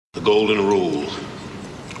The golden rule.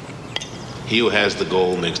 He who has the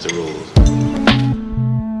gold makes the rules.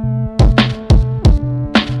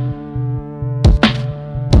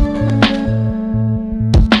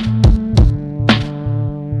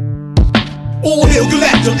 All hail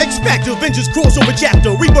Galacta, X-Factor, Avengers crossover chapter,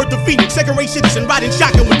 rebirth of Phoenix, second-rate citizen, riding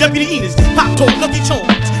shotgun with Deputy Enos, Pop Talk, Lucky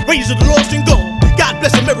Charms, Rangers of the Lost and Gone, God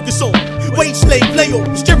bless America's song, Wage Slave,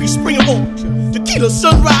 Layovers, Jerry Springer Orange, Tequila,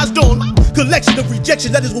 Sunrise, Dawn, my collection of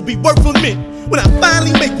rejection letters will be worth a mint when I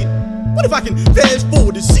finally make it. What if I can fast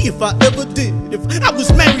forward to see if I ever did? If I was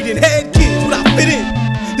married and had kids, would I fit in?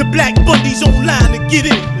 The Black Bundy's online to get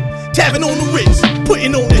in, tapping on the wrist,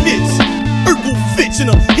 putting on the hits, Urkel fits in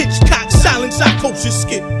a Hitchcock silent psychosis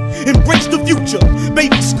skit. Embrace the future,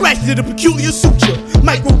 baby scratched at a peculiar suture.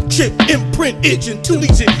 Microchip, imprint, itch, and 2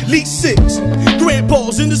 leads at least 6.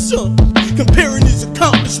 Grandpa's in the sun, comparing his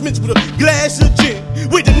accomplishments with a glass of gin.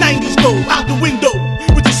 Where'd the 90s go? Out the window.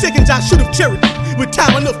 With the seconds I should have cherished, with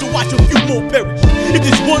time enough to watch a few more perish. If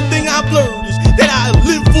there's one thing I've learned is that I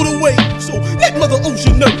live for the wave. So let Mother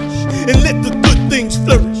Ocean nourish, and let the good things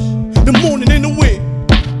flourish. The morning and the wind,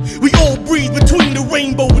 we all breathe between the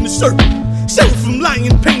rainbow and the serpent. Shelter from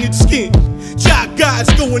lion painted skin. Child guys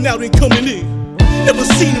going out and coming in. Never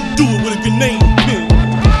seen him do it with a grenade pin.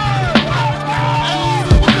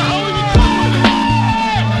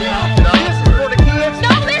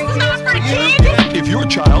 If your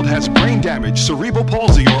child has brain damage, cerebral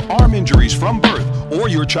palsy, or arm injuries from birth, or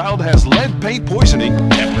your child has lead paint poisoning,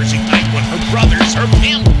 that person died with her brothers, her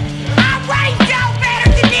family. I raised y'all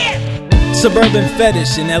better than this! Suburban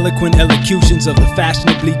fetish and eloquent elocutions of the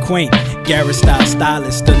fashionably quaint. Garrett-style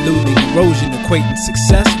stylist eluding erosion, equating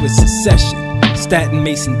success with secession. Staten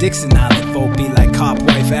Mason Dixon Island folk be like cop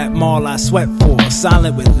wife at mall I sweat for.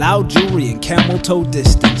 Silent with loud jewelry and camel toe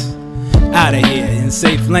distance. Out of here in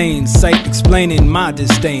safe lanes, sight explaining my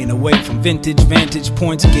disdain. Away from vintage vantage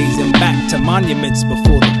points, gazing back to monuments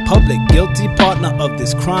before the public. Guilty partner of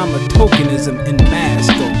this crime of tokenism in mass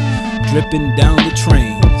go dripping down the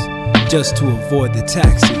trains just to avoid the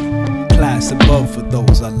taxi. Class above for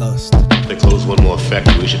those I lust. They close one more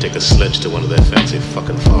factory, we should take a sledge to one of their fancy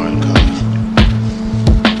fucking foreign cars.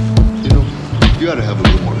 You know, you gotta have a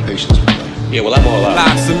little more patience with that. Yeah, well, I'm all out.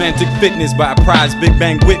 Live semantic fitness by a prized Big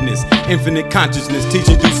Bang witness. Infinite consciousness,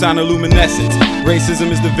 teaching through sonoluminescence.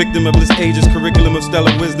 Racism is the victim of this age's curriculum of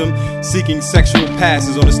stellar wisdom. Seeking sexual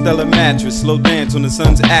passes on a stellar mattress. Slow dance on the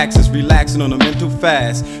sun's axis, relaxing on a mental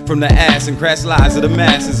fast. From the ass and crass lies of the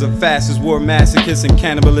masses of fascists, war masochists, and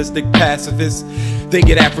cannibalistic pacifists. They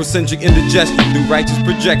get Afrocentric indigestion through righteous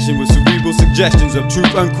projection with cerebral suggestions of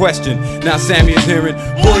truth unquestioned. Now Sammy is hearing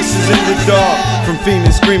voices in the dark from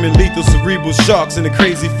fiending, screaming lethal cerebral sharks in a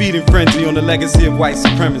crazy feeding frenzy on the legacy of white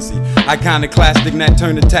supremacy. Iconoclastic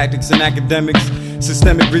nocturnal tactics and academics.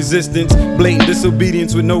 Systemic resistance, blatant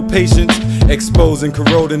disobedience with no patience. Exposing,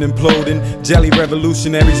 corroding, imploding. Jelly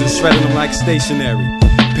revolutionaries and shredding them like stationery.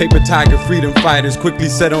 Paper tiger freedom fighters quickly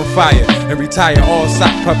set on fire and retire all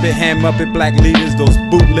sock puppet, hand muppet black leaders. Those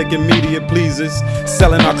bootlicking media pleasers,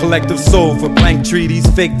 selling our collective soul for blank treaties,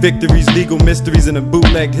 fake victories, legal mysteries, and a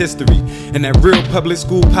bootlegged history. And that real public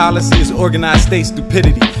school policy is organized state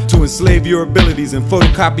stupidity to enslave your abilities and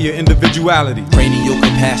photocopy your individuality. Cranial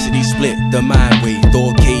capacity split, the mind wave,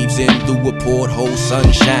 thought caves in through a porthole,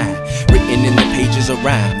 sunshine. Written in the pages of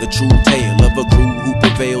rhyme, the true tale of a crew who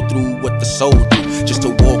prevailed through what the soul do. Just to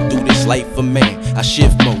walk through this life of man, I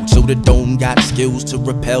shift mode so the dome got skills to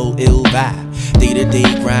repel ill vibe.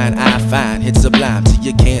 Day-to-day grind I find hit sublime till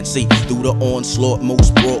you can't see through the onslaught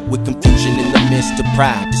most brought with confusion in the midst of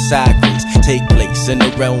pride. Decide grace take place in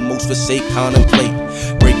the realm most forsake contemplate.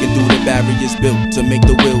 Breaking through the barriers built to make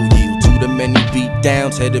the will yield to the many beat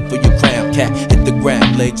downs. Headed for your crown, cat hit the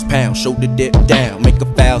ground, legs pound, shoulder dip down, make a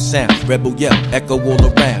foul sound, rebel yell, echo all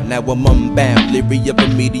around. Now I'm unbound, leery of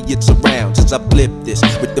immediate surrounds as I flip this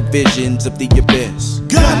with the visions of the abyss.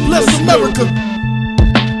 God bless America.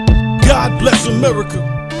 God bless America.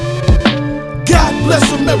 God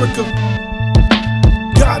bless America.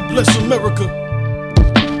 God bless America.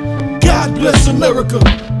 God bless America.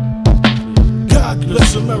 God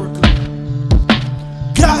bless America.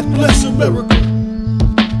 God bless America.